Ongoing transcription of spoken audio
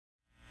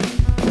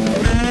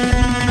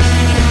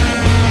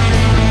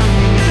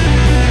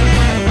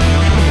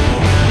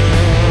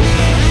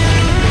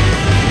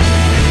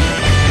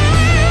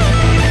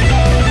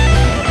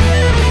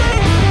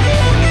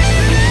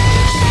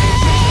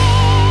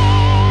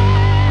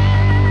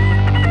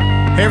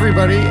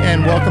everybody,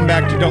 and welcome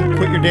back to Don't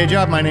Quit Your Day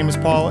Job. My name is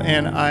Paul,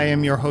 and I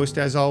am your host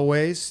as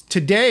always.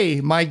 Today,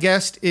 my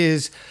guest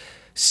is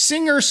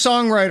singer,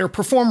 songwriter,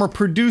 performer,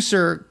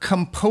 producer,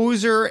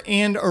 composer,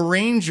 and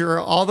arranger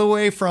all the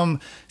way from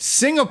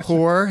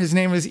Singapore. His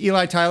name is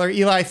Eli Tyler.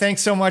 Eli,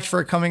 thanks so much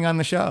for coming on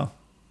the show.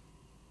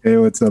 Hey,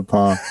 what's up,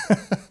 Paul?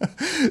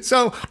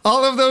 So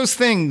all of those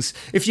things,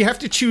 if you have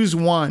to choose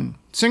one,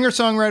 singer,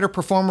 songwriter,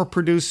 performer,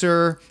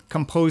 producer,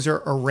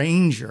 composer,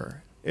 arranger,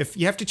 if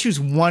you have to choose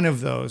one of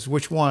those,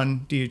 which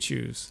one do you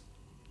choose?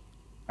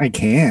 I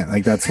can't.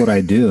 Like, that's what I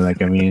do. Like,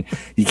 I mean,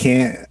 you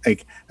can't,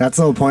 like, that's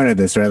the whole point of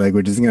this, right? Like,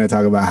 we're just going to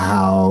talk about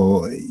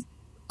how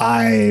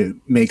I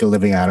make a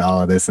living out of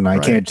all of this, and I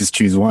can't just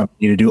choose one.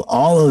 You need to do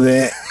all of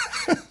it.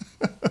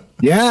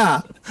 Yeah,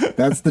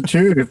 that's the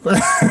truth.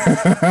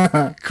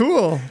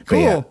 Cool.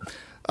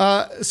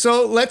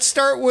 So let's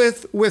start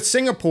with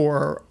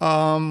Singapore.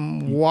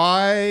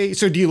 Why?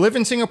 So do you live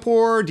in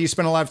Singapore? Do you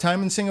spend a lot of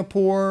time in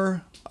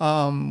Singapore?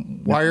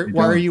 Why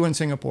are you in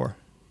Singapore?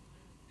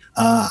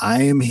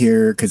 I am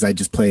here because I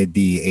just played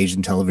the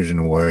Asian Television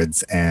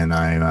Awards, and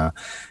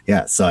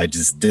so I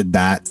just did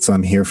that. So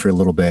I'm here for a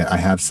little bit. I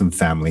have some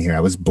family here. I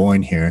was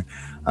born here,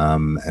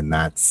 and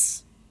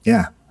that's,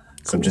 yeah.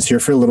 So I'm just here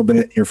for a little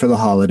bit, here for the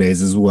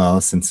holidays as well,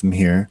 since I'm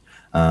here.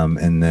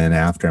 And then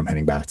after, I'm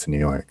heading back to New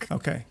York.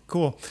 Okay,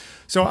 cool.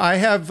 So I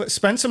have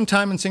spent some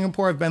time in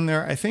Singapore. I've been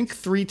there, I think,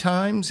 3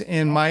 times,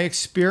 and my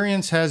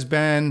experience has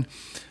been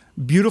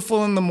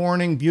beautiful in the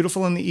morning,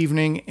 beautiful in the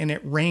evening, and it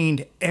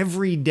rained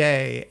every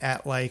day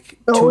at like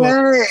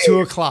 2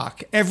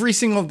 o'clock. Every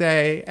single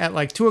day at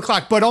like 2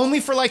 o'clock, but only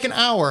for like an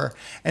hour,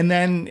 and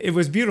then it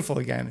was beautiful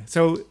again.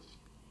 So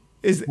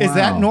is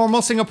that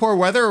normal Singapore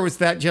weather, or was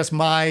that just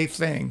my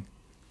thing?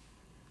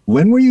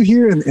 When were you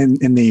here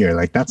in the year?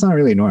 Like, that's not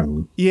really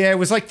normal. Yeah, it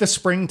was like the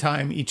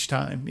springtime each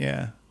time.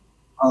 Yeah.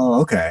 Oh,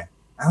 okay.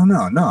 I don't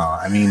know. No,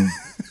 I mean,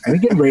 I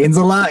think it rains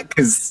a lot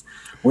because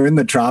we're in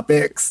the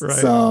tropics. Right.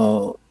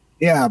 So,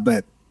 yeah,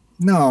 but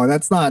no,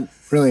 that's not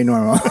really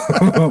normal.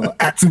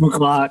 At 2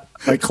 o'clock,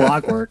 like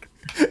clockwork.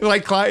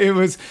 It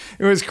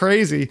was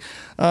crazy.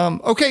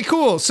 Okay,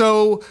 cool.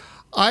 So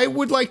I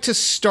would like to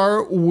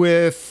start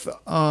with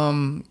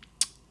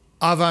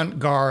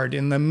avant-garde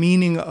and the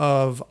meaning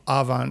of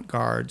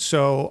avant-garde.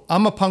 So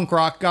I'm a punk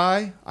rock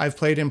guy. I've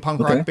played in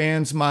punk rock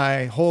bands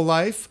my whole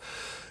life.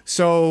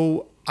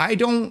 So I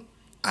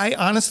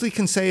honestly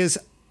can say is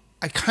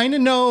I kind of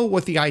know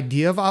what the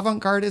idea of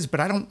avant-garde is, but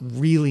I don't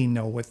really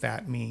know what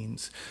that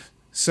means.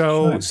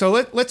 So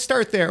let's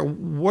start there.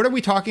 What are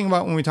we talking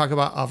about when we talk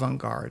about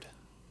avant-garde?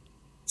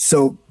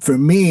 So for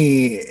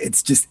me,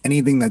 it's just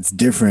anything that's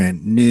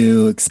different,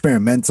 new,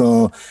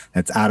 experimental,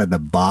 that's out of the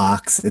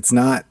box. It's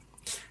not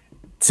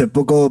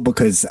typical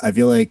because I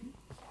feel like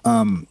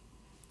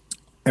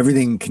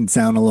everything can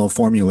sound a little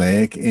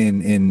formulaic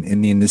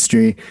in the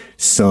industry.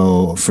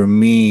 So for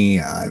me,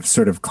 I've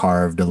sort of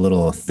carved a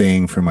little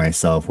thing for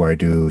myself where I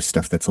do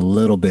stuff that's a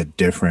little bit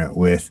different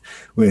with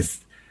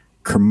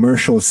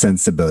commercial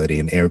sensibility,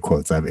 and air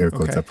quotes. I have air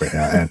quotes up right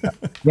now. And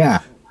yeah.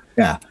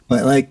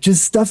 But like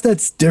just stuff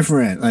that's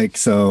different. Like,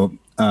 so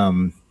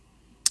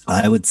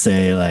I would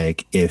say,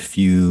 like, if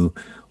you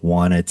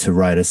wanted to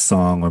write a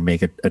song or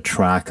make a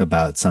track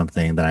about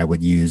something, that I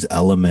would use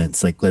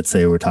elements. Like, let's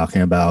say we're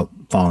talking about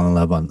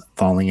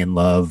falling in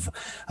love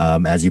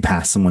as you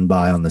pass someone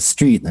by on the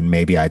street, then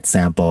maybe I'd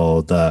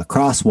sample the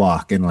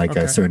crosswalk in like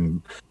a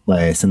certain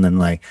place, and then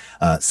like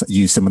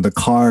use some of the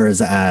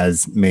cars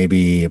as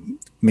maybe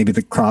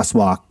the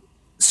crosswalk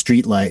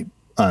street light,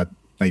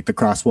 like the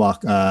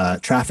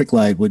crosswalk traffic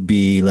light would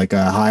be like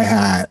a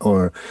hi-hat,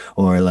 or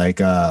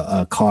like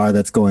a car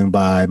that's going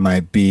by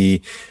might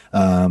be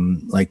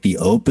like the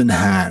open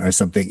hat or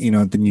something,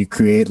 then you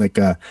create like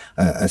a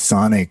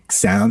sonic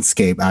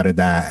soundscape out of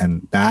that,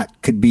 and that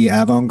could be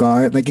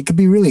avant-garde. Like, it could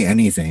be really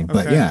anything,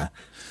 but yeah.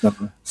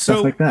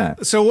 Stuff like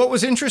that. So what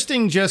was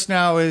interesting just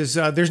now is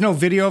there's no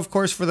video, of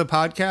course, for the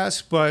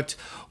podcast, but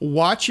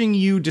watching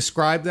you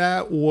describe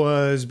that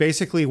was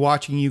basically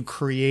watching you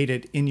create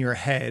it in your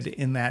head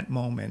in that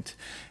moment.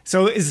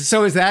 So is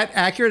that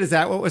accurate? Is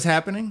that what was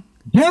happening?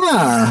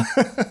 Yeah,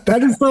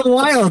 that is so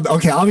wild.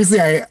 Okay, obviously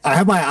I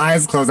have my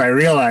eyes closed. I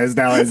realize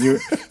now as you're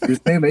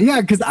saying that. Yeah,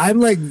 because I'm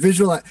like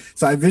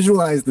I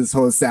visualize this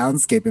whole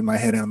soundscape in my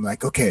head, and I'm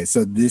like, okay,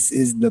 so this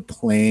is the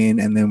plane,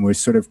 and then we're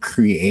sort of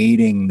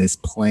creating this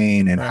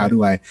plane, and how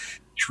do I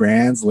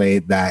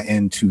translate that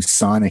into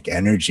sonic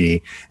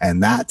energy?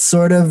 And that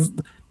sort of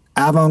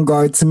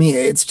avant-garde to me.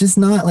 It's just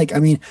not like, I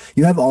mean,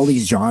 you have all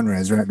these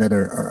genres, right, that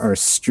are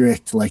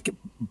strict, like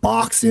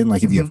boxed in,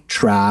 like if you have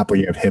trap or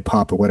you have hip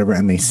hop or whatever,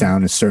 and they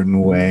sound a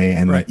certain way,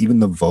 and like even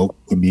the vocal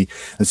can be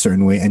a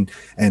certain way,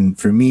 and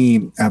for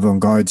me,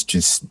 avant-garde's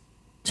just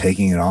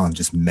taking it on,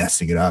 just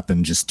messing it up,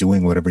 and just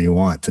doing whatever you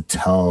want to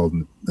tell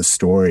the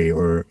story.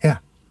 Or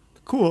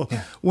Cool.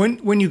 Yeah.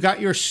 When you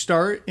got your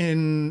start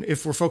in,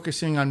 if we're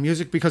focusing on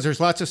music, because there's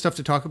lots of stuff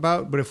to talk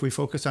about, but if we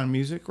focus on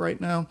music right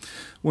now,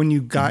 when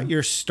you got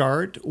your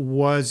start,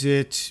 was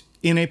it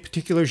in a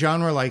particular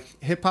genre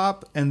like hip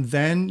hop, and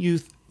then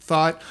you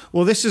thought,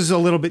 well, this is a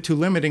little bit too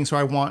limiting, so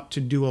I want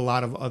to do a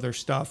lot of other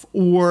stuff?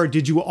 Or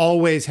did you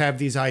always have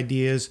these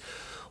ideas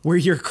where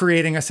you're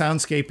creating a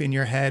soundscape in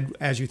your head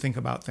as you think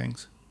about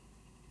things?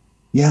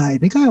 Yeah, I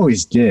think I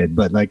always did,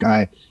 but like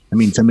I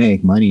mean, to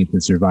make money to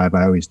survive,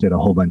 I always did a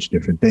whole bunch of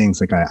different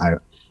things. Like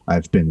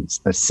I've been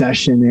a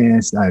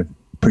sessionist. I've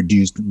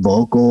produced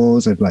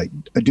vocals. I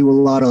do a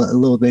lot of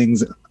little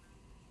things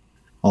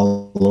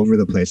all over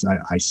the place.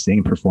 I sing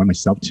and perform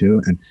myself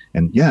too.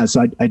 And yeah,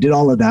 so I did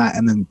all of that.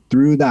 And then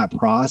through that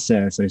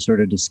process, I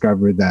sort of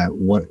discovered that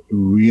what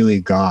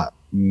really got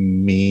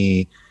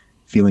me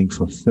feeling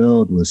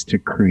fulfilled was to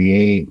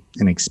create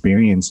an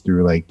experience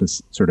through like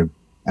this sort of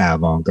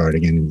avant-garde,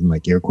 again, in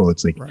like air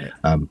quotes, like Right.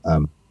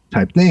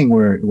 type thing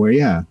where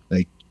yeah,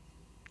 like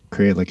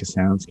create like a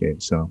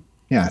soundscape. So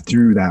yeah,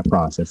 through that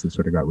process, it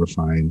sort of got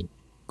refined.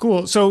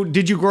 Cool. So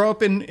did you grow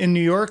up in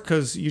New York?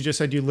 Because you just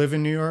said you live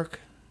in New York.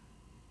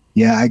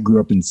 Yeah, I grew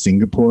up in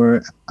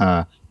Singapore,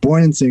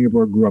 born in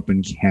Singapore, grew up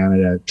in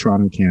Canada,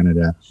 Toronto,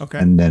 Canada, Okay.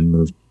 and then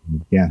moved.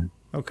 Yeah.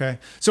 Okay.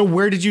 So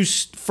where did you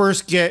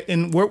first get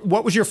in?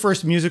 What was your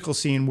first musical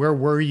scene? Where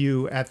were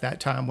you at that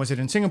time? Was it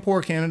in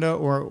Singapore, Canada,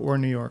 or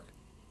New York?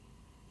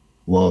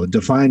 Well,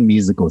 define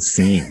musical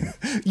scene.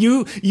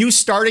 You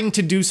starting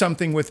to do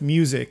something with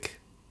music.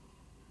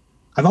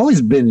 I've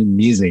always been in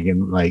music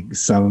in like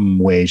some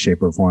way,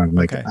 shape, or form.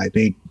 Like Okay. I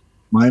think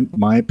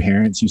my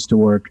parents used to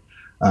work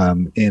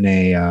in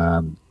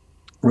a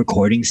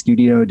recording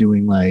studio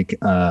doing like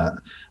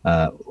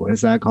what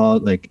is that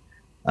called? Like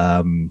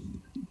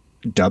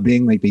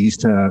dubbing. Like they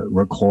used to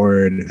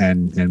record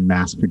and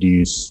mass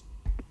produce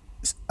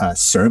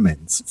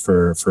sermons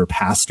for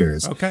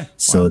pastors. Okay.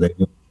 So Wow. they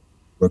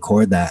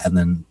record that, and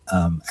then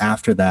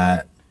after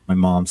that, my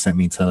mom sent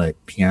me to like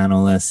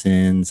piano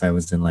lessons. I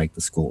was in like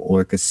the school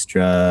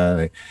orchestra.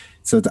 Like,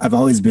 so I've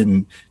always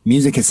been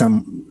music is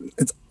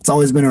it's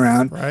always been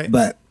around. Right.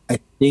 But I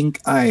think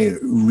I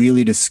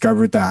really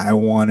discovered that I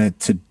wanted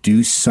to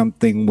do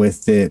something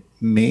with it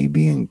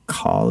maybe in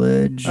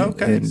college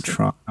Okay. in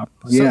Toronto.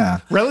 So Yeah.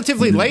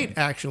 relatively late,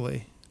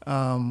 actually.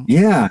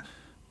 Yeah.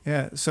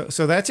 Yeah, so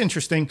that's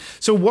interesting.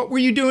 So what were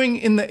you doing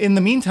in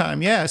the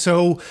meantime? Yeah,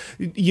 so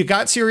you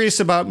got serious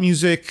about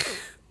music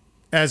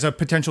as a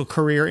potential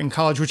career in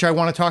college, which I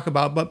want to talk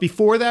about. But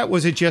before that,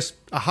 was it just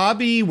a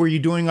hobby? Were you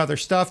doing other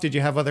stuff? Did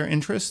you have other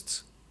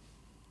interests?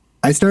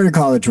 I started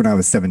college when I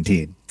was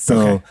 17.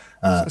 So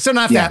Okay. So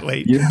not that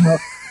late. You know,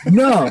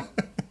 no.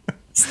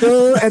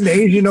 Still an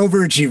Asian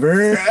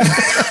overachiever.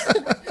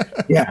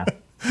 Yeah.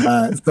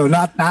 So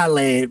not that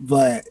late,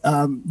 but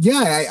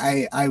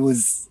yeah, I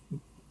was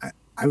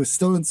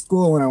still in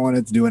school when I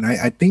wanted to do it. And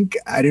I think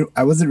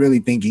I wasn't really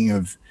thinking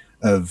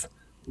of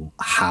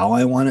how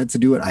I wanted to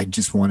do it. I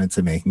just wanted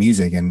to make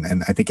music.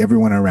 And I think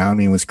everyone around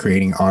me was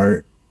creating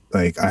art.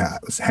 Like I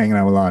was hanging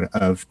out with a lot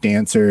of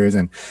dancers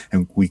and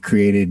we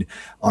created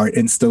art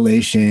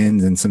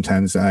installations, and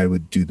sometimes I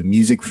would do the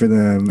music for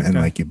them and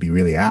like it'd be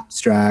really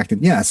abstract.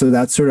 And yeah, so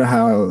that's sort of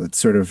how it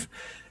sort of,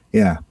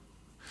 yeah.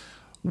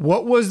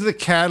 What was the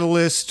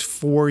catalyst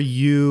for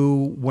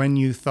you when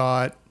you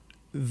thought,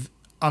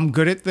 I'm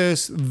good at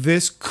this.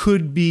 This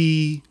could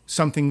be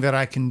something that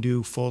I can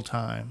do full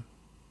time?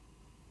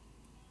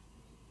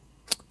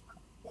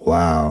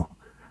 Wow.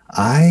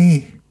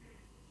 I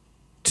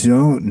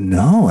don't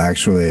know,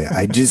 actually.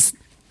 I just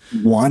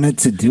wanted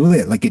to do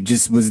it. Like it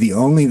just was the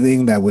only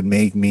thing that would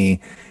make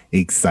me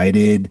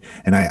excited.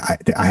 And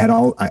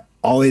I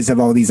always have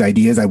all these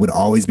ideas. I would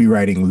always be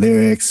writing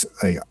lyrics,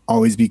 like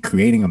always be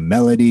creating a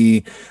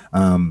melody,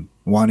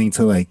 wanting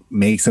to like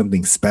make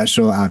something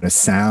special out of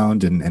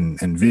sound and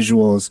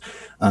visuals.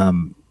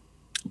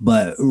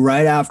 But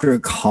right after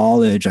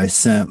college, I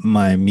sent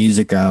my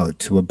music out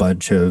to a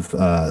bunch of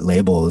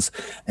labels,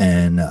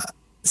 and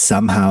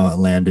somehow it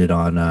landed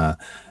on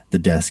the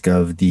desk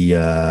of the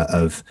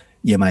of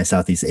EMI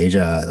Southeast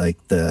Asia, like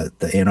the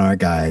A&R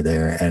guy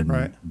there, and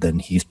Right. then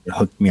he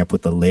hooked me up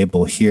with a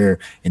label here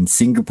in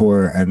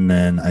Singapore, and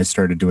then I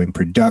started doing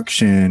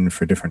production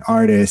for different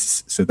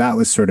artists. So that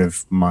was sort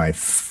of my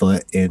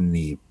foot in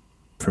the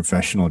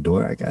professional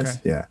door, I guess.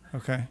 Okay. Yeah.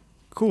 Okay,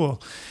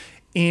 cool.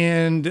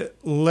 And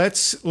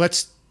let's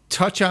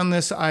touch on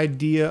this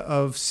idea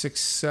of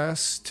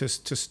success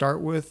to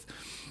start with.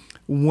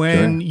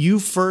 When Sure. you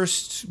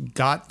first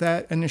got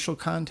that initial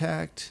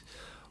contact,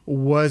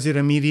 was it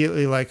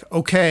immediately like,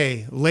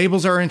 okay,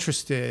 labels are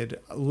interested,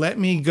 let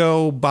me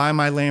go buy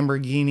my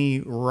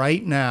Lamborghini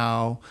right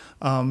now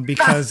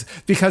because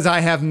I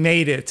have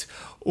made it?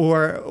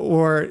 Or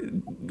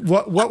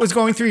what was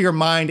going through your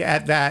mind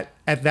at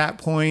that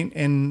point?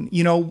 And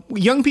you know,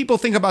 young people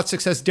think about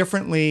success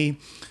differently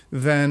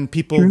than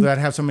people that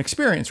have some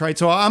experience, right?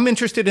 So I'm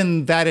interested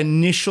in that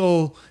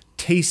initial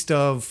taste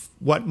of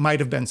what might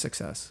have been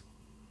success.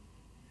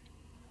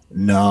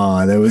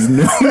 No, there was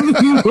no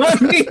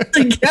money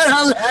to get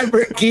a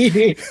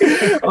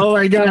Lamborghini. Oh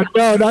my God,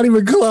 no, not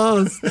even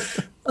close.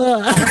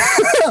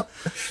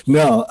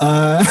 No,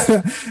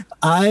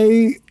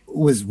 I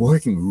was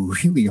working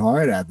really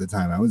hard at the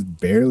time. I was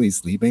barely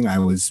sleeping. I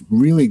was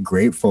really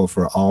grateful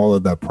for all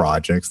of the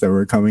projects that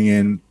were coming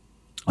in.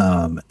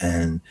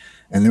 And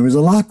there was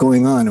a lot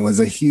going on. It was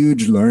a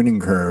huge learning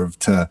curve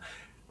to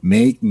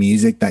make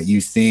music that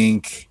you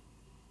think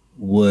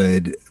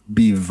would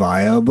be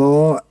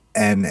viable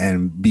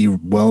and be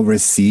well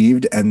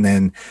received, and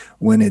then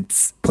when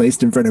it's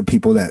placed in front of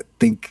people that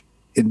think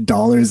in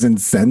dollars and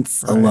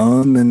cents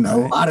alone, then a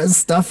lot of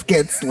stuff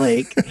gets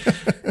like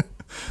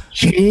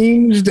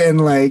changed and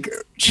like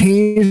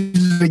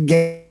changed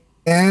again.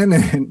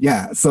 And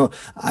yeah, so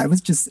I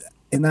was just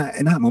in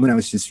that moment I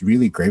was just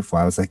really grateful.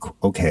 I was like,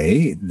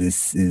 okay,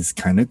 this is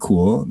kind of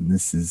cool.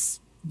 This is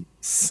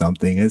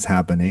something is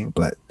happening,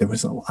 but there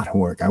was a lot of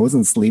work. I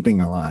wasn't sleeping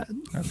a lot.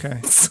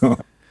 Okay. So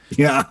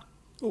yeah.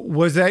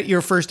 Was that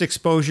your first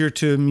exposure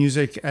to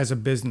music as a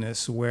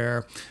business,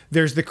 where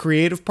there's the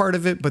creative part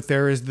of it, but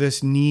there is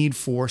this need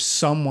for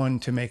someone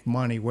to make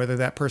money, whether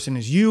that person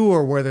is you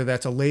or whether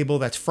that's a label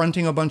that's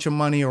fronting a bunch of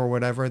money or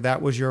whatever?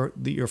 That was your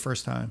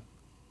first time.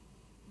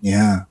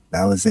 Yeah,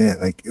 that was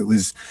it. Like it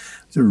was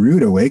a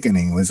rude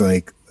awakening. It was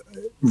like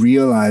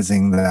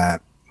realizing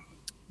that,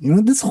 you know,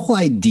 this whole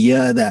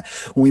idea that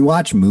when we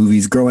watch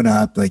movies growing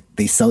up, like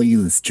they sell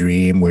you this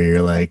dream where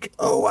you're like,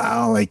 oh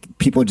wow, like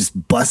people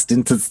just bust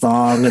into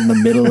song in the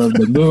middle of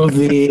the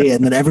movie,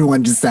 and then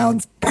everyone just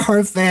sounds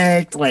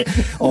perfect, like,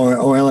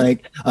 or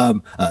like,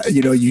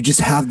 you know, you just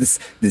have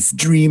this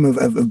dream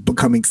of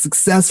becoming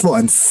successful,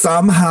 and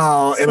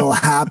somehow it'll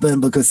happen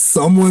because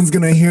someone's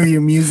gonna hear your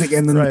music,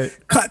 and then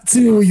cut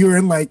to you're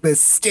in like this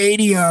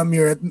stadium,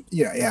 you're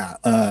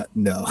at,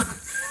 no.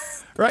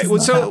 Right.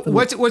 Well, so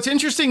what's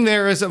interesting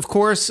there is, of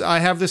course, I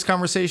have this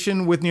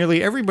conversation with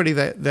nearly everybody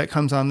that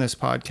comes on this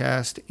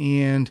podcast,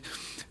 and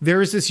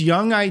there is this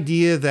young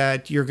idea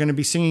that you're going to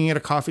be singing at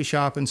a coffee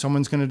shop and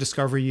someone's going to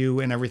discover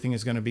you and everything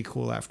is going to be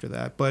cool after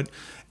that. But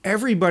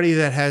everybody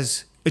that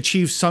has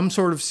achieved some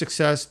sort of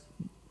success,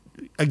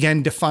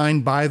 again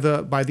defined by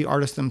the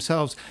artist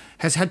themselves,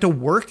 has had to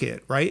work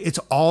it, right? It's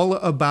all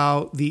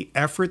about the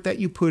effort that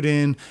you put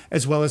in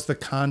as well as the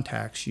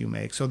contacts you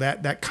make. So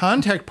that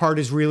contact part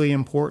is really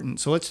important.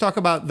 So let's talk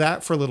about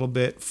that for a little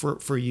bit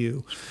for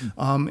you.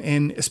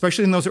 And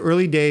especially in those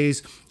early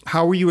days,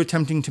 how were you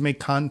attempting to make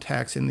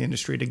contacts in the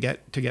industry to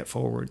get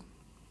forward?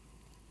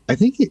 I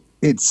think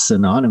it's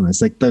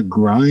synonymous. Like the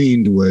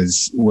grind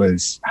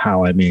was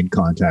how I made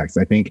contacts.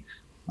 I think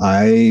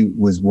I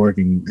was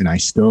working, and I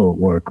still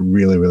work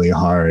really, really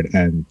hard.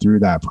 And through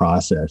that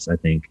process, I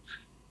think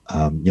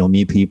you'll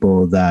meet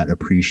people that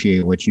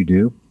appreciate what you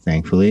do,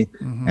 thankfully.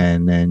 Mm-hmm.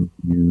 And then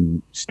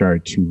you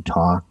start to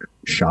talk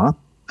shop,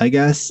 I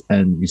guess,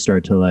 and you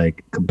start to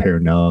like compare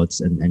notes,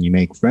 and you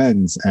make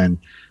friends. And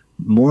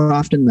more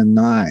often than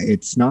not,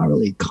 it's not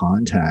really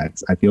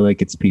contacts. I feel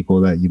like it's people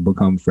that you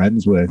become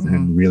friends with mm-hmm.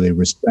 and really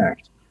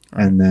respect.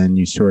 Right. And then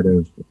you sort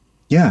of,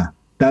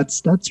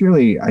 that's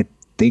really, I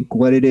think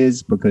what it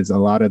is, because a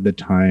lot of the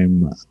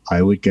time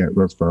I would get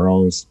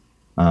referrals,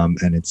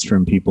 and it's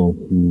from people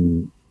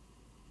who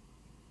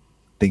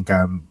think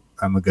I'm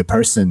a good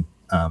person.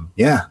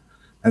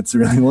 That's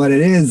really what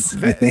it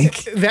is. I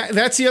think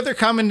that's the other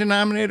common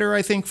denominator.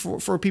 I think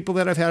for people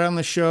that I've had on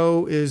the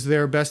show is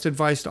their best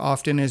advice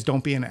often is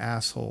don't be an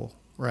asshole,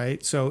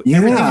 right? So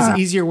everything is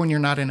easier when you're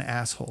not an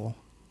asshole.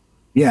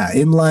 Yeah,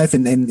 in life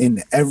and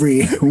in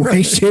every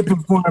way, shape, or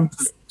form,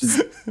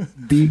 just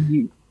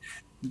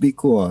be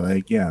cool.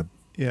 Like,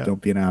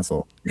 don't be an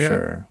asshole.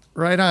 Sure.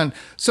 Right on.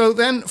 So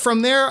then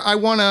from there, I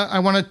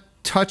wanna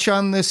touch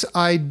on this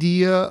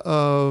idea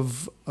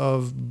of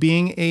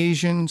being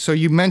Asian. So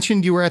you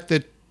mentioned you were at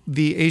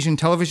the Asian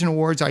Television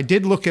Awards. I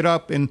did look it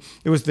up, and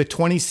it was the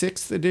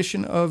 26th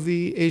edition of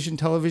the Asian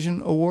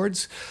Television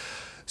Awards.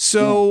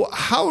 So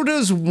how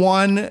does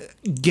one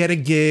get a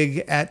gig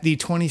at the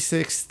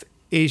 26th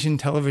Asian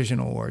Television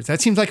Awards?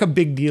 That seems like a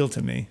big deal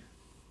to me.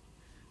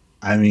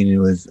 I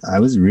mean, I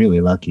was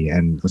really lucky,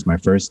 and it was my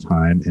first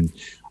time. And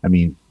I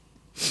mean,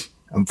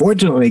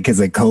 unfortunately, because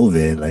of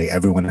COVID, like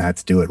everyone had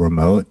to do it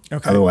remote.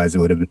 Okay. Otherwise, it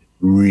would have been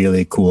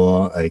really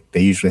cool. Like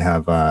they usually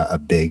have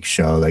a big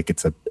show, like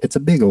it's a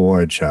big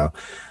award show.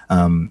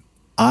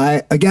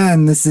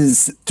 This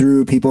is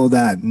through people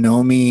that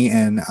know me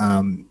and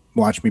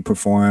watch me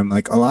perform.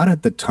 Like a lot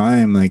of the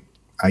time, like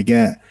I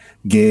get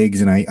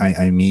gigs and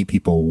I meet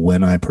people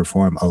when I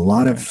perform. A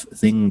lot of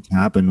things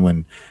happen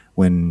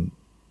when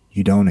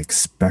you don't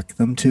expect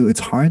them to. It's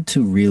hard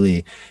to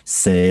really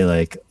say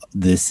like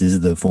this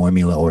is the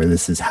formula or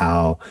this is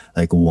how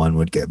like one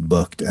would get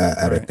booked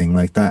at a thing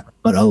like that.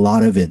 But a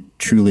lot of it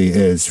truly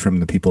is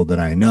from the people that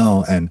I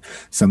know. And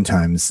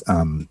sometimes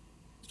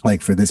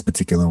like for this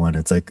particular one,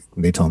 it's like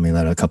they told me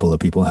that a couple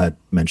of people had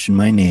mentioned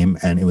my name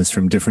and it was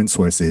from different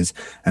sources.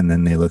 And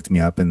then they looked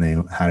me up and they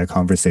had a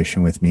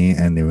conversation with me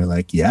and they were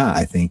like, yeah,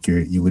 I think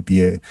you would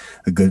be a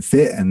good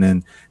fit. And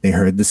then they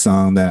heard the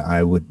song that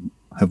I would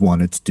have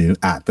wanted to do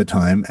at the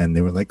time, and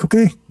they were like,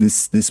 okay,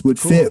 this would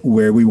fit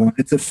where we want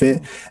it to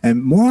fit.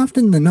 And more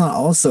often than not,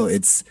 also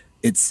it's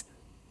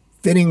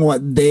fitting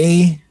what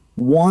they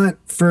want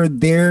for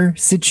their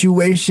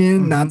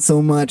situation, Hmm. not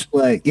so much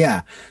like,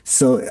 yeah.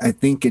 So I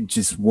think it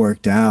just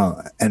worked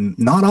out, and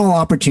not all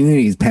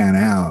opportunities pan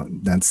out.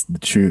 That's the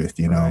truth,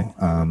 you Right.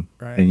 know.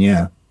 Right. And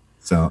yeah.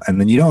 So, and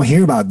then you don't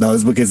hear about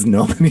those because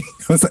nobody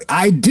was like,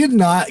 I did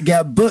not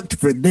get booked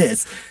for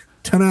this.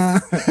 Ta-da.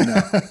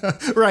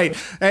 No. Right.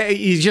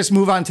 You just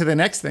move on to the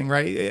next thing,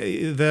 right?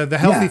 The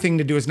healthy Yeah. thing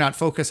to do is not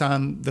focus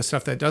on the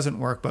stuff that doesn't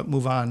work, but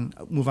move on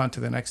to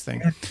the next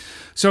thing.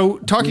 So,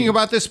 talking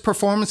about this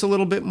performance a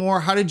little bit more,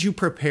 how did you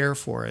prepare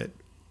for it,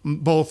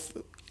 both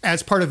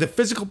as part of the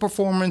physical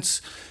performance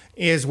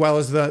as well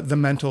as the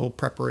mental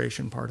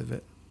preparation part of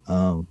it?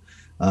 Um,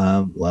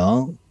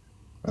 well,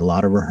 a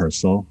lot of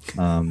rehearsal.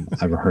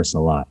 I rehearse a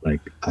lot.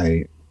 Like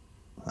I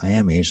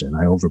am Asian.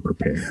 I over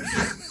prepare.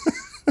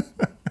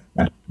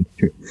 That's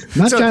true.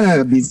 I'm not So, trying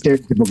to be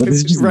stereotypical, but this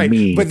is just right,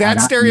 me. but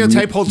that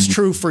stereotype holds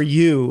true for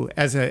you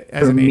as For an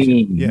Asian.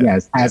 me, Yeah.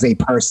 yes, Yeah. as a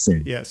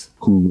person Yes.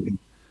 who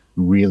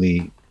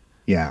really,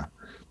 yeah,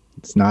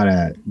 it's not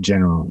a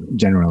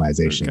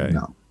generalization. Okay.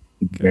 No,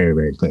 Okay. very,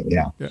 very clear.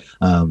 Yeah. Yeah.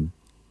 Um,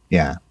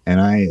 yeah.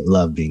 And I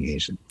love being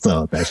Asian.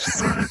 So that's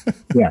just,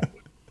 yeah.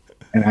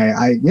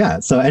 And yeah.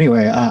 So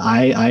anyway,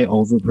 I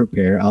over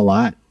prepare a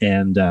lot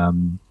and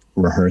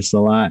rehearse a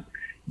lot.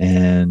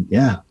 And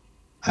yeah,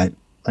 I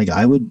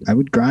I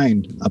would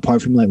grind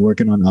apart from like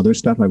working on other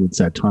stuff. I would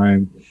set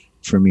time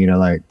for me to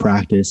like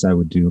practice. I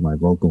would do my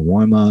vocal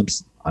warm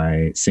ups.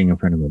 I sing in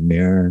front of a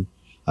mirror.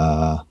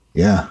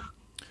 Yeah.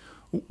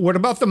 What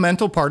about the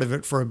mental part of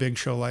it for a big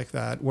show like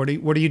that? What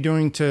are you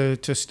doing to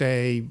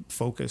stay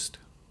focused?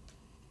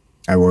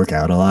 I work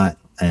out a lot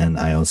and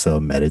I also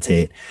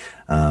meditate.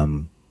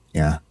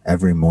 Yeah.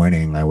 Every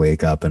morning I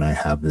wake up and I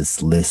have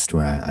this list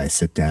where I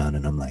sit down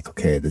and I'm like,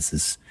 okay, this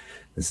is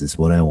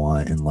what I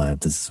want in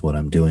life. This is what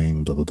I'm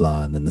doing, blah, blah,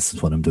 blah. And then this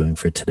is what I'm doing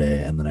for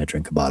today. And then I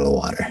drink a bottle of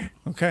water.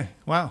 Okay.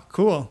 Wow.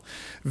 Cool.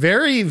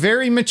 Very,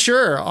 very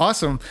mature.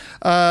 Awesome.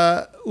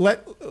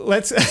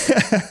 Let's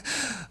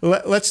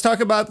let's talk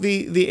about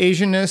the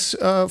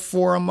Asianness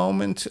for a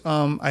moment.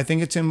 I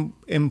think it's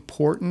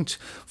important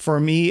for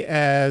me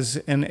as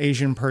an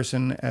Asian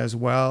person as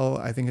well.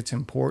 I think it's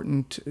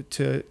important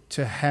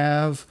to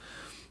have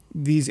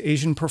these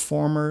Asian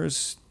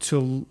performers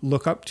to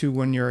look up to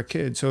when you're a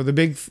kid. So the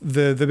big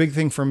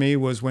thing for me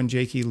was when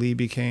Jakey Lee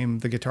became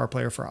the guitar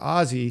player for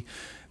Ozzy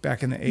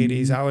back in the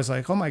 80s. I was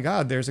like, "Oh my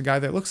god, there's a guy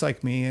that looks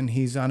like me and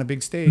he's on a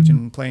big stage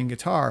and playing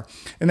guitar."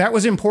 And that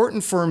was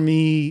important for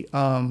me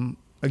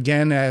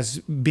again as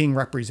being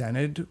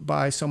represented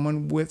by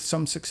someone with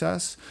some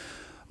success.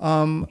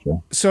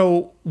 Sure.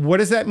 So, what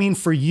does that mean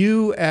for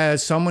you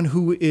as someone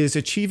who is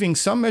achieving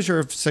some measure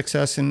of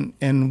success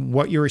in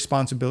what your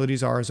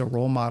responsibilities are as a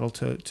role model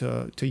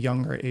to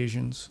younger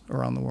Asians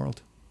around the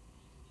world?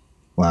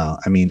 Wow.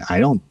 I mean, I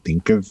don't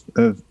think of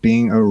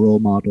being a role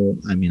model.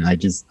 I mean,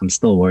 I'm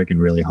still working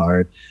really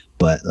hard,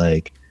 but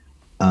like,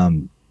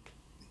 um,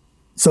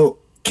 so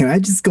can I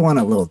just go on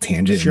a little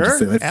tangent and just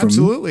say Sure, like for me,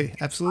 absolutely,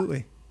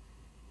 absolutely.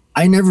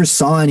 I never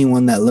saw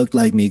anyone that looked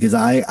like me because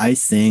I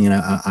sing and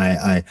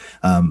I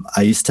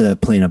used to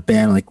play in a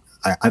band. Like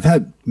I've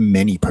had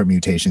many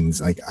permutations.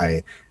 Like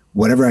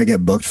whatever I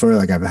get booked for,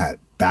 like I've had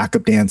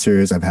backup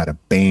dancers, I've had a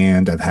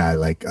band, I've had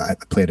like I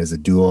played as a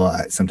duo.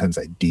 Sometimes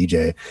I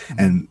DJ, Hmm.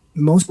 and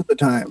most of the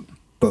time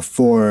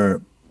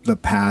before the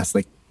past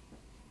like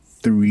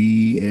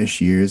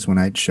 3-ish years when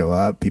I'd show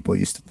up, people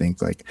used to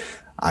think like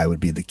I would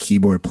be the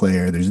keyboard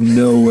player. There's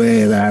no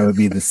way that I would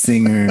be the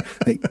singer.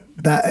 Like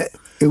that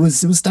it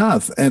was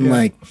tough. And Yeah.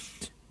 like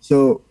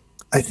so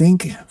I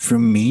think for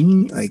me,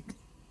 like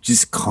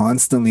just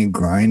constantly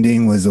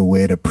grinding was a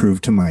way to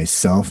prove to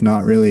myself,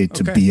 not really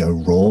to Okay. be a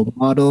role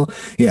model.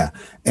 Yeah.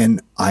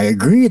 And I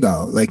agree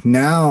though. Like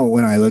now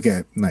when I look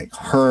at like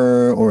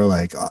her or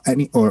like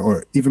any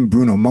or even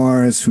Bruno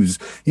Mars, who's,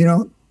 you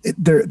know,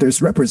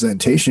 there's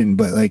representation,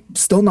 but like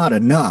still not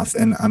enough.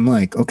 And I'm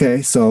like,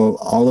 okay, so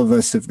all of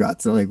us have got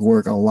to like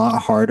work a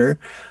lot harder.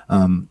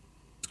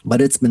 But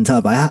it's been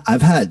tough.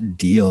 I've had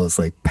deals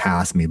like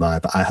pass me by,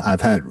 but I've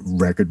had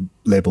record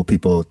label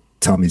people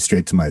tell me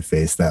straight to my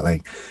face that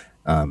like,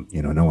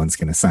 you know, no one's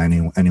going to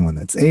sign anyone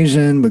that's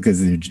Asian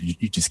because you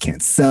just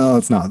can't sell.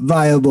 It's not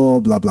viable,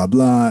 blah, blah,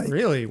 blah.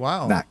 Really?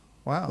 Wow. That,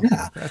 Wow.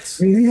 yeah, That's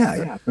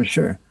yeah, for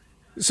sure.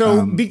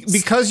 so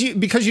because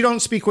you don't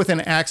speak with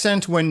an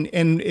accent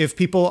and if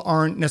people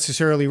aren't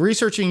necessarily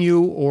researching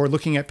you or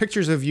looking at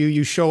pictures of you,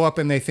 you show up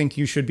and they think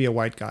you should be a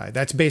white guy.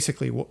 That's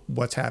basically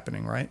what's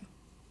happening, right?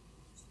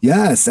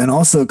 Yes, and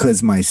also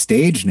because my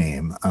stage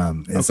name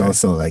is Okay.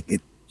 also like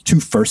two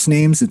first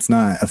names. It's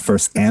not a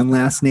first and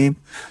last name.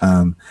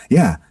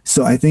 Yeah,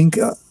 so I think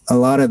a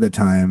lot of the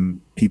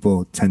time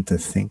people tend to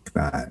think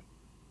that.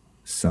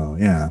 So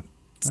yeah,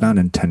 it's not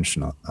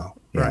intentional though.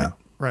 Right. Yeah.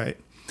 Right.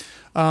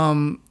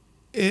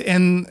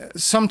 And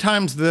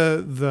sometimes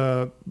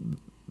the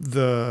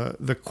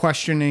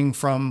questioning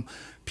from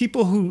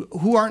people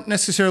who aren't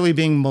necessarily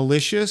being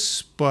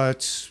malicious,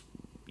 but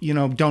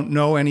don't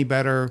know any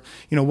better.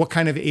 What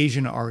kind of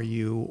Asian are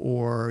you,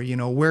 or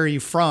where are you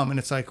from? And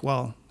it's like,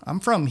 well, I'm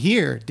from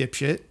here,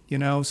 dipshit.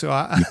 So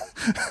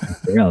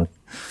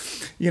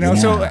Yeah.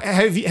 so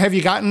have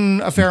you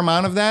gotten a fair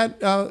amount of that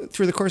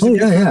through the course Oh of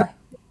your yeah, career? yeah.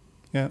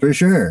 Yeah. For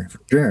sure, for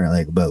sure.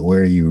 Like, but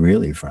where are you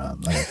really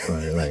from?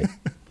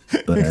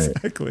 But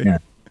Exactly. yeah.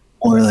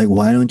 Or like,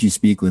 why don't you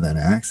speak with an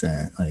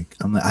accent? Like,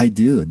 I'm like, I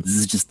do. This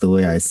is just the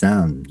way I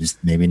sound. Just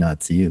maybe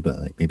not to you, but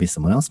like maybe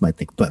someone else might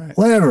think. But Right.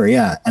 whatever,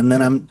 yeah. And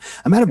then I'm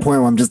at a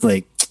point where I'm just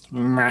like,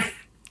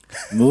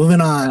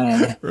 moving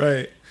on.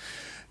 Right.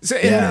 So,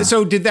 Yeah.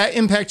 so did that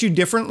impact you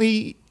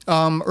differently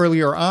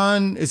earlier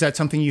on? Is that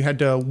something you had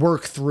to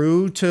work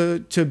through to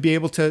be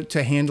able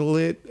to handle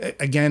it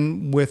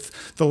again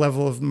with the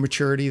level of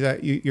maturity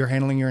that you're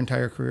handling your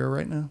entire career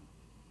right now?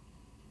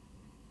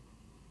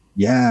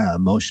 Yeah,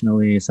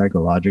 emotionally,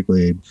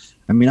 psychologically.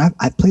 I mean,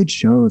 I've played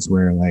shows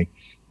where like,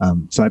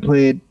 so I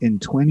played in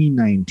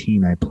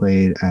 2019. I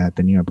played at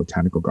the New York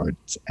Botanical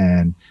Gardens,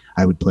 and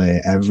I would play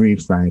every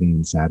Friday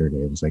and Saturday.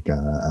 It was like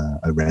a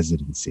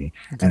residency,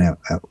 Okay. and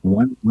at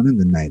one of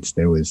the nights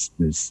there was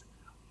this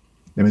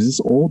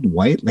old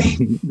white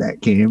lady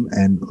that came,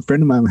 and a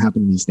friend of mine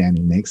happened to be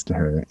standing next to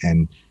her,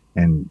 and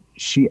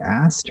she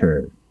asked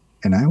her,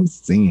 and I was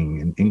singing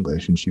in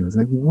English, and she was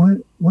like,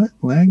 what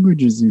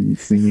languages are you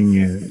singing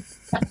in?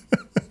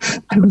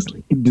 I was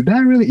like, did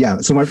that really? Yeah.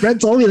 So my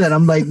friend told me that.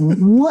 I'm like,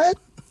 what?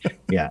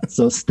 Yeah.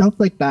 So stuff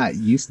like that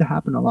used to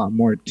happen a lot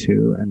more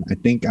too. And I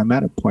think I'm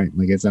at a point,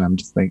 like I said, I'm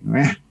just like,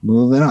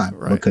 moving on,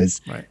 Right. because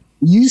Right. it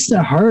used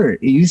to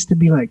hurt. It used to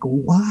be like,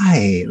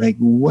 why? Like,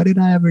 what did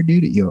I ever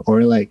do to you?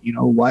 Or like,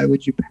 why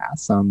would you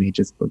pass on me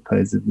just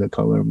because of the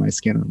color of my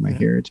skin or my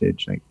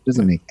heritage? Like, it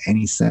doesn't make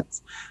any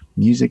sense.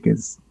 Music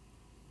is,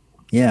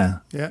 yeah,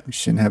 it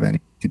shouldn't have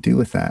anything to do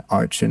with that.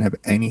 Art shouldn't have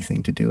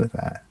anything to do with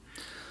that.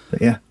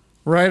 But yeah.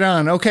 Right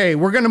on. Okay,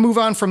 we're going to move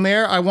on from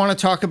there. I want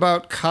to talk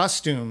about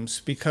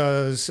costumes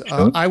because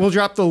Sure. I will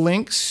drop the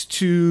links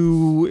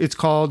to, it's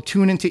called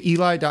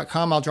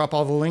tuneintoeli.com. I'll drop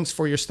all the links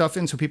for your stuff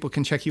in so people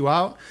can check you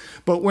out.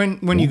 But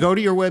when you go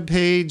to your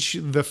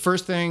webpage, the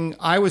first thing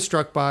I was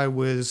struck by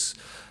was,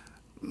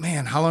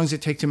 man, how long does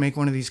it take to make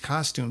one of these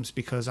costumes?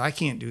 Because I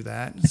can't do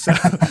that.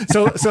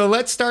 So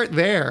let's start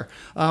there.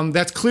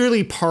 That's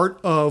clearly part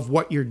of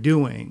what you're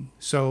doing.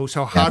 So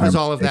how does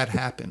all of that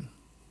happen?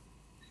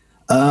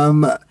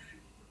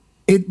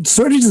 It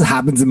sort of just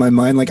happens in my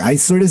mind. Like, I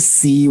sort of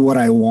see what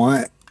I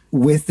want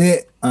with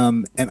it.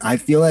 And I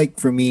feel like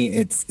for me,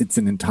 it's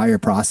an entire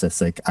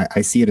process. Like,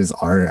 I see it as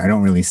art. I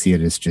don't really see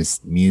it as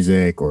just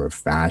music or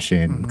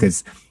fashion,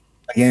 because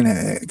again,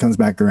 it comes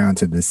back around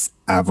to this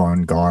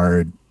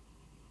avant-garde.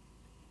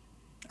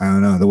 I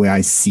don't know, the way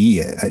I see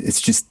it. It's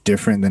just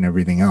different than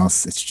everything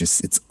else. It's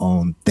just its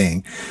own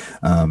thing.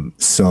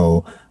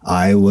 So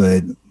I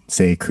would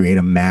say create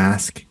a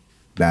mask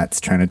that's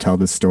trying to tell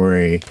the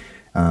story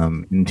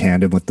in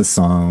tandem with the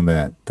song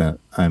that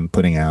I'm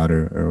putting out,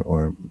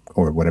 or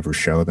whatever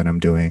show that I'm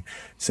doing.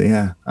 So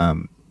yeah,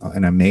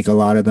 and I make a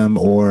lot of them,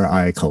 or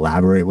I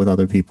collaborate with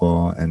other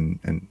people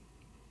and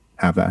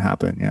have that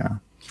happen. Yeah,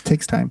 it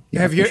takes time.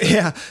 Yeah, Have you? for sure.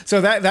 Yeah. So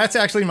that's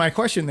actually my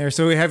question there.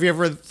 So have you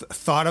ever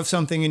thought of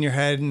something in your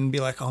head and be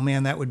like, oh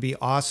man, that would be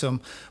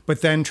awesome, but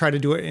then try to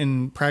do it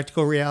in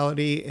practical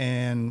reality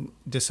and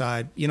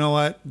decide, you know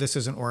what, this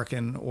isn't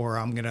working, or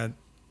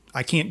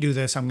I can't do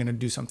this. I'm gonna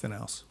do something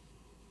else.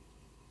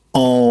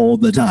 All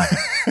the time.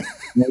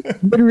 Like,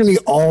 literally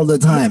all the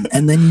time.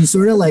 And then you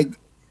sort of like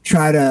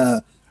try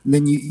to,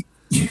 then you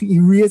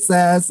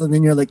reassess, and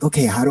then you're like,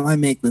 okay, how do I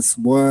make this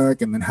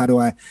work? And then how do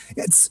I,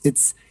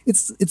 it's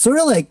sort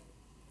of like,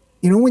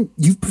 when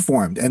you've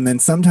performed, and then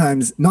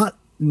sometimes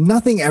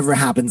nothing ever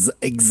happens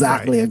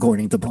exactly Right.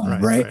 according to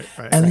plan, Right, right?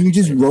 right, And then right. you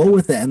just roll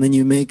with it, and then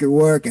you make it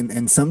work.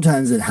 And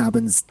sometimes it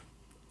happens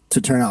to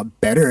turn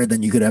out better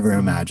than you could ever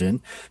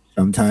imagine.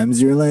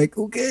 Sometimes you're like,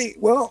 okay,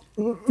 well,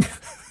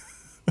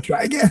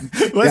 try again.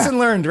 Lesson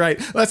learned, right?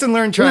 Lesson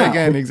learned. Try Yeah.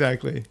 again.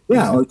 Exactly.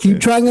 Yeah, or keep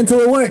trying until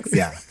it works.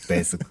 Yeah,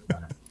 basically.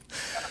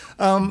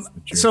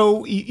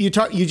 So you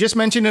just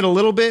mentioned it a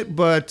little bit,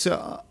 but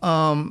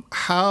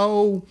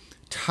how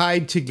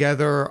tied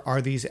together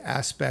are these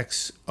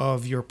aspects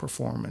of your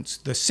performance?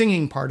 The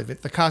singing part of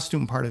it, the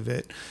costume part of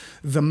it,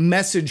 the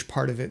message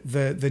part of it,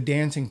 the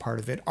dancing part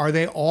of it. Are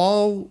they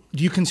all?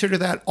 Do you consider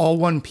that all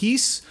one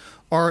piece,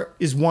 or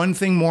is one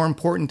thing more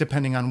important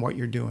depending on what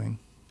you're doing?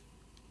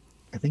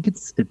 I think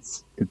it's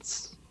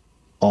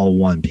all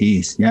one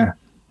piece. Yeah,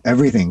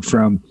 everything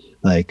from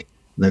like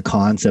the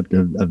concept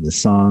of the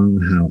song,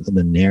 how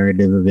the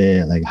narrative of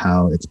it, like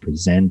how it's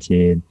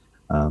presented,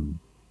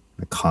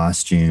 the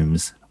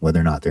costumes, whether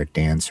or not they're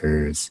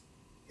dancers,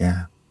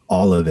 yeah,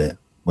 all of it.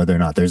 Whether or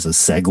not there's a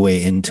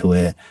segue into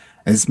it,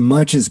 as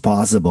much as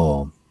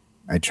possible,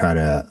 I try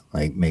to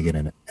like make it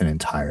an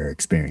entire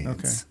experience.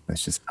 Okay.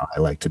 That's just how I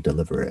like to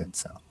deliver it.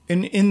 So.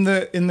 In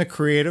the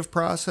creative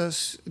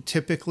process,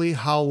 typically,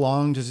 how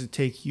long does it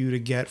take you to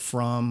get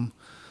from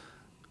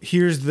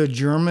here's the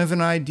germ of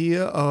an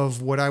idea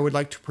of what I would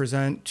like to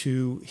present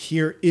to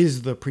here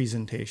is the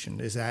presentation?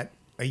 Is that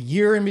a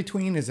year in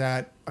between? Is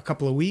that a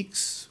couple of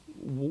weeks?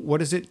 what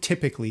does it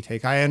typically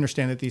take? I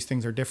understand that these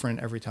things are different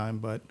every time,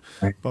 but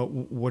Right.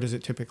 what does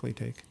it typically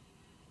take?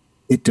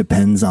 It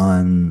depends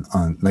on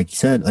like you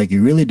said, like it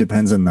really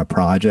depends on the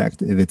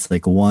project. If it's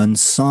like one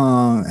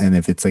song and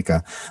if it's like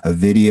a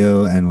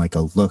video and like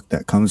a look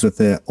that comes with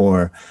it,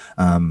 or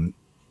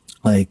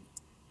like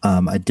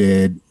I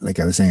did, like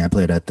I was saying, I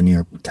played at the New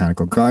York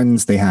Botanical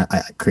Gardens.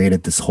 I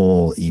created this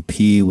whole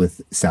EP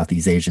with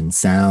Southeast Asian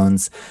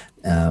sounds,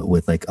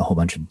 with like a whole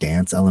bunch of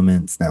dance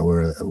elements that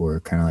were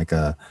kind of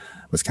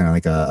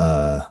like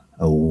a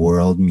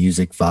world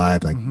music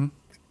vibe, like. Mm-hmm.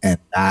 And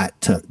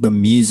that took, the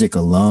music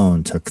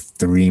alone took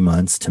 3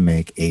 months to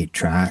make 8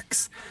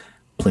 tracks.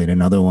 Played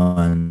another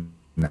one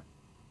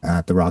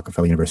at the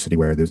Rockefeller University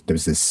where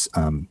there's this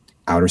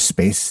outer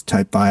space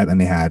type vibe, and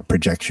they had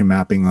projection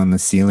mapping on the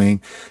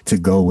ceiling to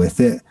go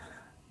with it.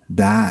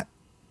 That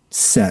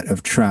set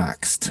of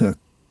tracks took,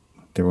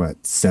 there were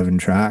what, 7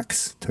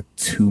 tracks, took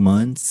 2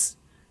 months,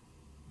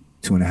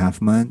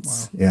 2.5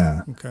 months. Wow.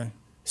 Yeah. Okay.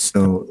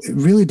 So it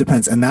really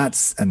depends, and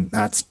that's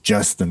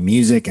just the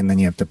music, and then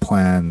you have to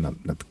plan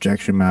the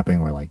projection mapping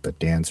or like the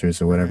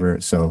dancers or whatever.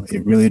 Right. So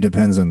it really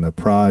depends on the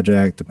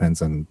project,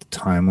 depends on the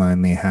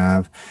timeline they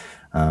have.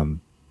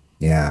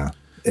 Yeah,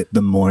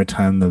 the more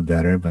time, the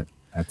better, but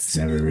that's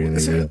never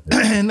really real.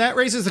 And that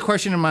raises the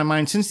question in my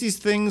mind: since these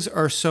things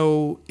are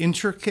so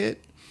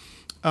intricate,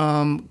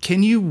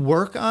 can you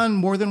work on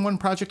more than one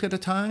project at a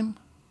time?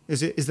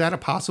 Is that a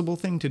possible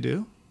thing to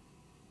do?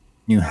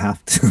 You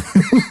have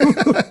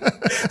to.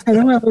 I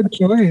don't have a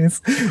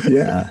choice.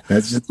 Yeah,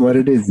 that's just what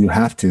it is. You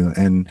have to.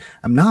 And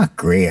I'm not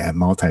great at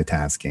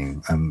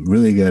multitasking. I'm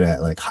really good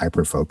at like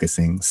hyper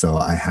focusing. So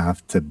I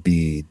have to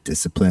be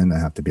disciplined. I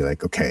have to be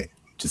like, okay,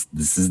 just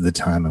this is the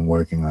time I'm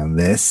working on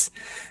this.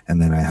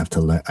 And then I had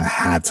to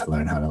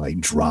learn how to like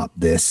drop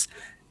this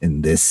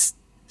in this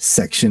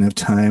section of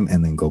time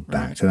and then go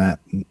back to that.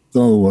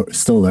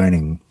 Still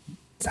learning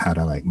how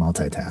to like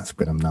multitask,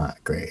 but I'm not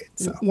great.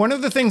 So one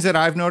of the things that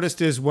I've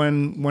noticed is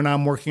when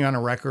I'm working on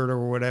a record or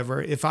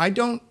whatever, if I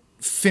don't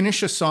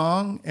finish a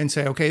song and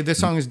say, okay, this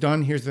song is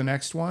done, here's the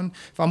next one.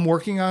 If I'm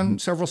working on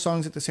several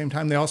songs at the same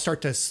time, they all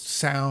start to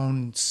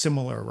sound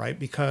similar, right?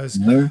 Because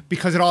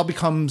it all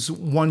becomes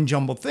one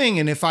jumbled thing.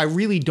 And if I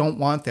really don't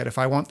want that, if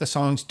I want the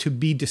songs to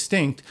be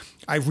distinct,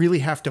 I really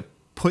have to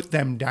put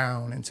them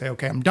down and say,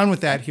 okay, I'm done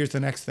with that. Here's the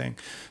next thing.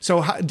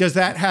 So does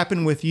that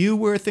happen with you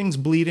where things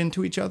bleed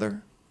into each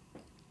other?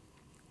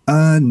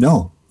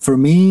 No. For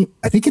me,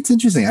 I think it's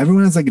interesting.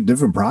 Everyone has like a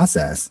different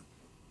process.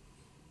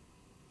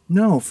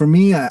 No, for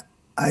me,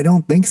 I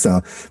don't think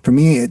so. For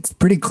me, it's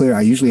pretty clear.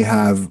 I usually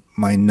have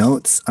my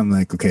notes. I'm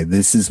like, okay,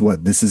 this is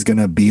what this is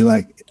gonna be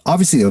like.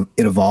 Obviously,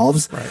 it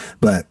evolves, right,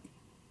 but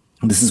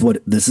this is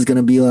what this is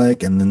gonna be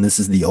like, and then this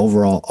is the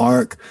overall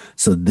arc.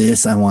 So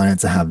this, I want it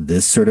to have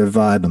this sort of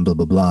vibe, and blah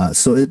blah blah.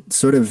 So it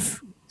sort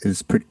of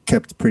is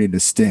kept pretty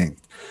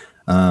distinct.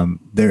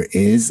 There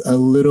is a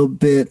little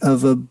bit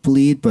of a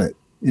bleed, but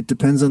it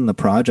depends on the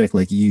project.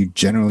 Like you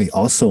generally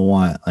also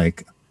want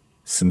like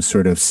some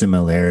sort of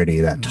similarity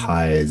that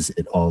ties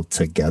it all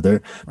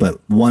together, but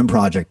one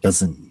project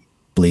doesn't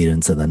bleed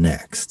into the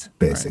next,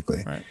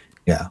 basically. Right.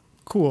 Yeah.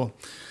 Cool.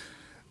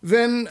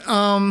 Then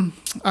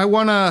I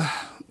want to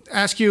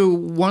ask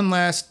you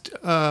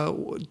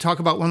talk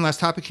about one last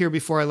topic here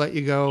before I let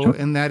you go, Sure.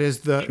 and that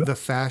is the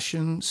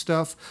fashion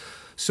stuff.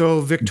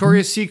 So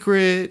Victoria's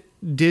Secret,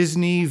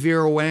 Disney,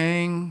 Vera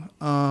Wang.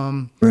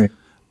 Right.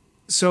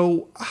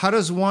 So how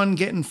does one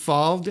get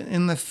involved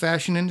in the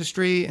fashion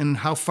industry, and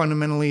how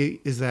fundamentally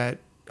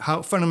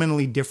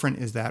different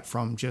is that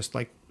from just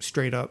like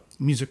straight up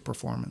music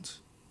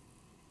performance?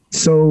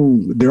 So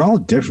they're all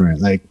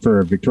different. Like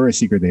for Victoria's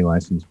Secret, they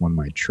licensed one of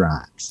my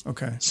tracks.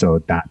 Okay.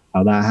 So that's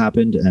how that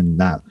happened. And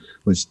that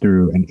was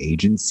through an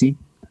agency.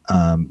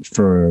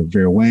 For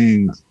Vera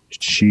Wang,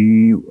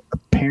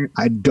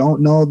 I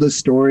don't know the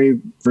story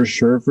for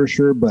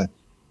sure, but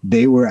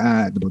they were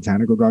at the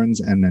Botanical Gardens,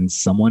 and then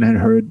someone had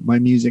heard my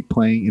music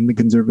playing in the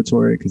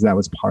conservatory because that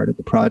was part of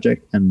the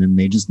project. And then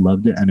they just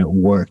loved it, and it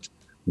worked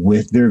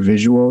with their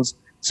visuals.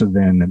 So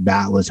then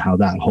that was how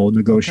that whole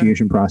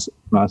negotiation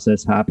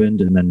process happened.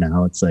 And then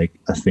now it's like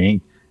a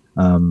thing.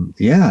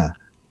 Yeah.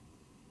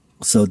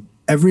 So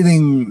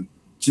everything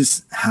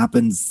just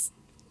happens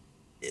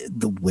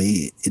the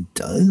way it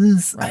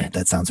does. Right.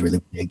 That sounds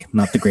really big.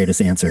 Not the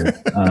greatest answer.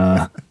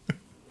 Yeah,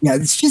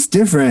 it's just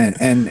different.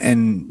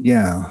 And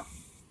yeah.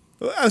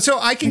 So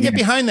I can get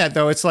behind that,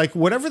 though. It's like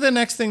whatever the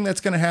next thing that's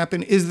going to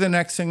happen is the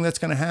next thing that's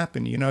going to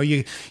happen. You know,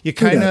 you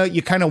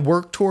kind of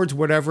work towards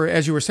whatever,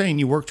 as you were saying,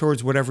 you work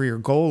towards whatever your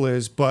goal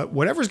is. But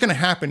whatever's going to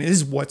happen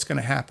is what's going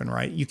to happen,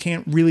 right? You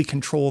can't really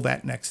control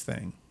that next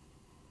thing,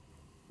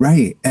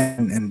 right?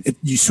 And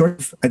you sort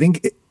of, I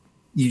think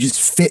you just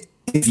fit.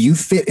 If you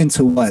fit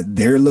into what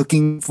they're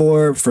looking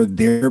for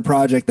their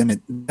project, then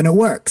it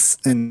works.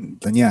 And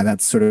then yeah,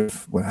 that's sort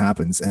of what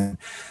happens. And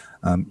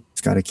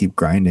it's got to keep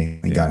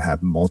grinding. You got to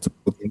have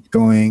multiple things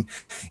going.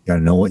 You got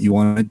to know what you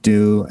want to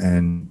do,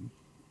 and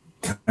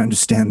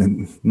understand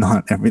that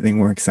not everything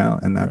works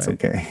out, and that's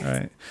Right. okay.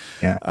 Right.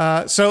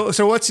 Yeah. So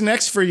what's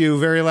next for you?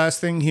 Very last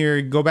thing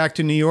here. Go back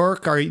to New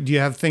York. Do you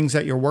have things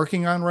that you're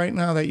working on right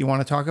now that you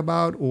want to talk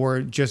about,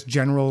 or just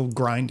general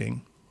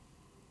grinding?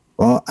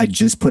 Well, I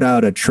just put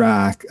out a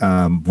track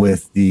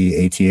with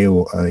the ATA,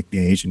 like the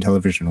Asian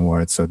Television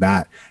Awards. So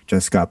that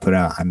just got put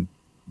out. I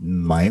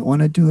might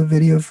want to do a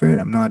video for it.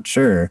 I'm not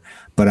sure.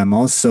 But I'm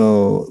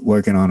also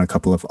working on a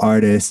couple of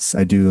artists.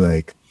 I do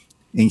like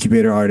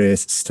incubator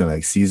artists to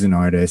like seasoned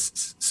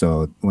artists.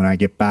 So when I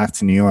get back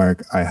to New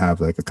York, I have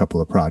like a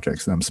couple of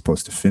projects that I'm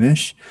supposed to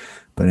finish.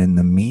 But in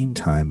the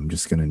meantime, I'm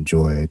just going to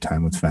enjoy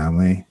time with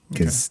family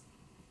because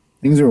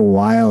things are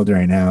wild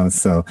right now.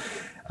 So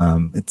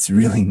it's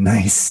really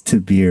nice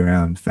to be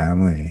around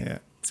family. Yeah.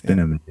 It's been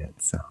a minute.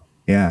 So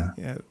yeah.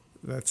 Yeah,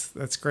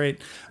 that's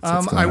great.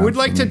 what's I going would on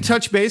like for to me.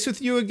 touch base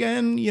with you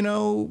again.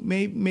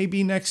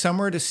 Maybe next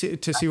summer to see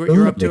what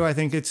you're up to.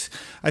 Absolutely.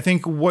 I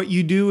think what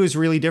you do is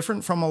really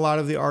different from a lot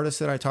of the artists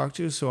that I talk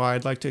to. So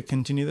I'd like to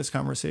continue this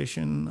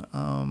conversation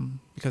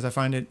because I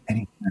find it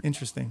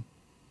interesting.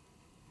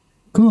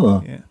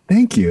 Cool. Yeah.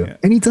 Thank you. Yeah.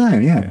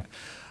 Anytime. Yeah.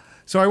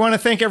 So I want to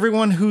thank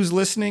everyone who's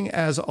listening.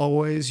 As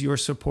always, your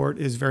support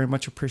is very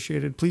much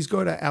appreciated. Please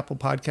go to Apple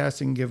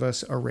Podcasts and give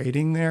us a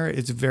rating there.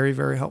 It's very,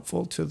 very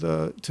helpful to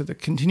the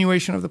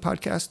continuation of the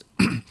podcast.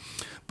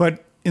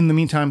 But in the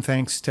meantime,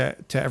 thanks to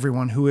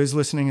everyone who is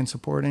listening and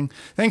supporting.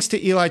 Thanks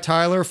to Eli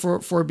Tyler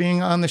for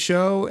being on the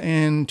show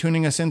and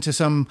tuning us into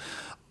some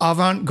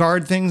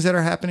avant-garde things that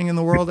are happening in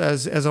the world.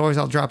 As always,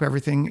 I'll drop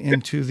everything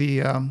into the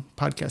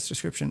podcast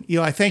description.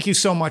 Eli, thank you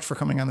so much for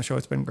coming on the show.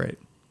 It's been great.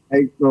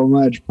 Thanks so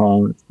much,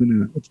 Paul. It's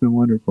been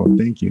wonderful.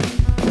 Thank you.